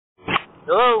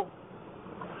Hello?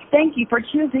 Thank you for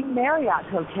choosing Marriott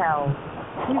Hotels.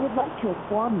 We would like to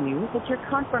inform you that your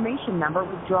confirmation number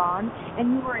was drawn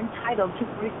and you are entitled to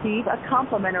receive a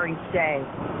complimentary stay.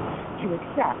 To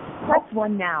accept, press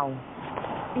 1 now.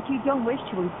 If you don't wish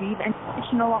to receive an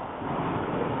additional...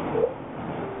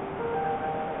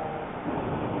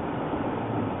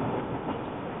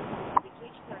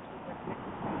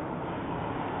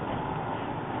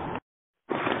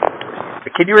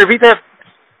 Can you repeat that?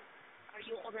 Are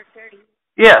you over 30?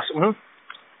 Yes.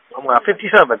 Mm-hmm. I'm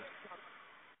 57.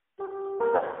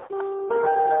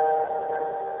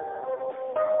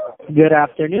 Good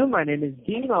afternoon. My name is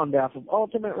Dean on behalf of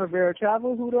Ultimate Rivera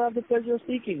Travel. Who do I have the pleasure of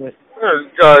speaking with?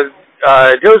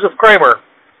 Joseph Kramer.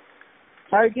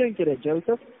 How are you doing today,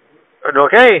 Joseph?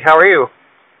 Okay, how are you?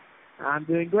 I'm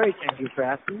doing great. Thank you for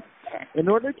asking. In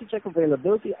order to check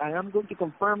availability, I am going to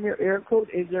confirm your air code.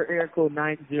 Is your air code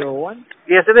 901?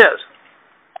 Yes, it is.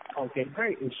 Okay,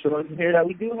 great. It shows here that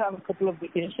we do have a couple of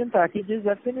vacation packages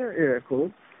that's in your air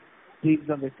code. Please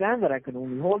understand that I can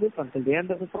only hold this until the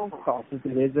end of the phone call, since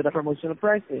it is at a promotional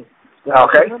pricing. You have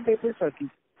Okay. a pen and paper,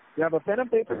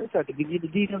 so I can give you the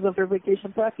details of your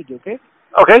vacation package, okay?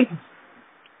 Okay.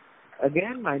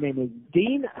 Again, my name is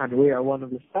Dean, and we are one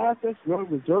of the fastest growing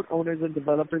resort owners and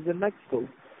developers in Mexico.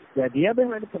 The idea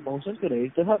behind the promotion today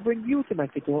is to help bring you to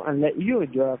Mexico and let you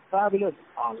enjoy a fabulous,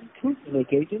 all-inclusive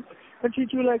vacation and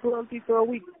treat you like royalty for a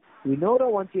week. We know that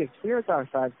once you experience our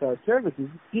 5-star services,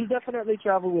 you'll definitely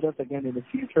travel with us again in the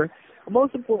future. And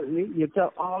most importantly, you'll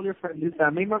tell all your friends and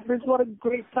family members what a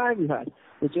great time you had,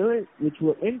 which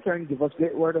will in turn give us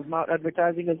great word-of-mouth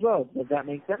advertising as well. Does that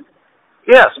make sense?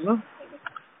 Yes. Mm-hmm.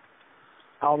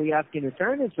 All we ask in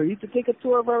return is for you to take a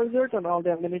tour of our resort and all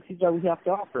the amenities that we have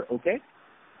to offer, okay?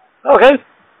 Okay.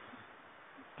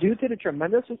 Due to the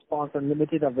tremendous response and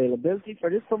limited availability for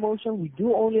this promotion, we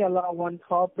do only allow 1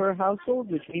 call per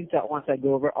household, which means that once I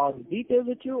go over all the details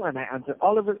with you and I answer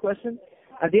all of your questions,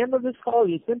 at the end of this call,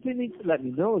 you simply need to let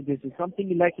me know if this is something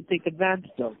you'd like to take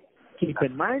advantage of. Keep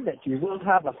in mind that you will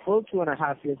have a full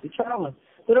 2.5 years to travel,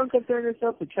 so don't concern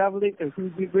yourself with travel dates or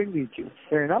who we bring you to.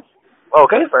 Fair enough?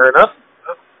 Okay, fair enough.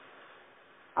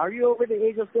 Are you over the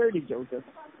age of 30, Joseph?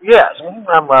 Yes,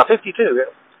 I'm 52.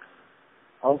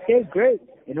 Okay, great.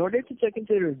 In order to check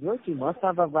into the resort, you must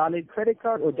have a valid credit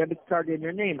card or debit card in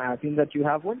your name. I assume that you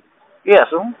have one. Yes.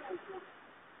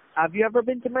 Have you ever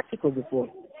been to Mexico before?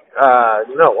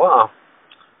 No.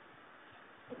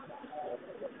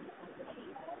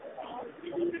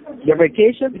 Your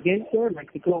vacation begins here in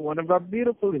Mexico, one of our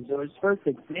beautiful resorts for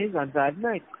 6 days and 5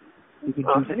 nights. You can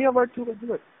choose any of our 2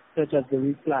 resorts, such as the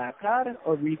Reef Playa Clara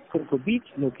or Reef Coco Beach,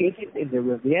 located in the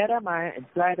Riviera Maya in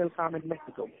Playa del Carmen,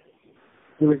 Mexico.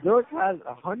 The resort has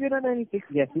 196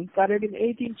 guest rooms scattered in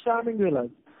 18 charming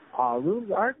villas. All rooms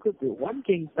are equipped with 1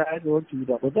 king size or 2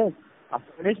 double beds, a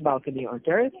furnished balcony or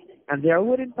terrace, and there are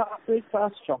wooden pathways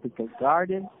past tropical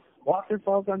gardens,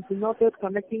 waterfalls, and cenotes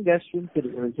connecting guest rooms to the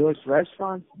resort's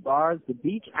restaurants, bars, the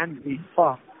beach, and the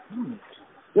spa.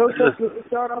 Joseph, let's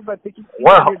start off by picking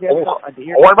What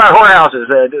about whorehouses?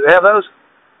 Do they have those?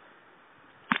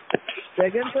 Say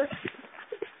again, sir?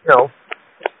 No.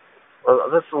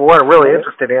 Well, that's what I'm really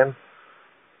interested in.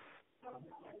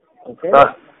 Okay.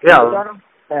 Yeah.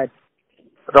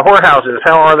 The whorehouses,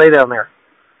 how are they down there?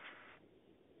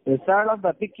 We'll start off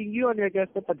by picking you and your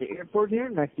guests up at the airport here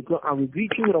in Mexico, and we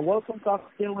greet you with a welcome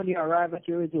cocktail when you arrive at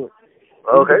your resort.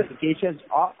 Okay. Since the vacations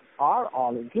are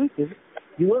all-inclusive,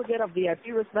 you will get a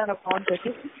VIP wristband upon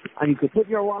check-in, and you can put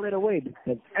your wallet away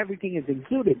because everything is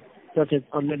included, such as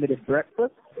unlimited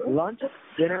breakfast, lunch,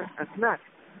 dinner, and snacks.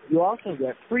 You also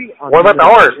get free... What about the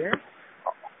horse?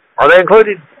 Are they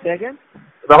included? Say again?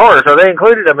 The horse, are they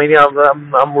included? I mean,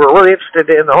 we're really interested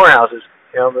in the whorehouses.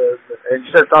 And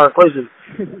you said it's all-inclusive.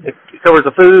 It covers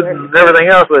the food and everything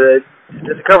else, but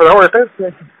does it cover the horse too?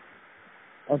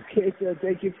 Okay, so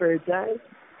thank you for your time.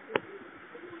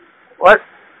 What?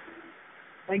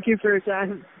 Thank you for your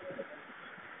time.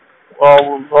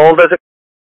 Well, does it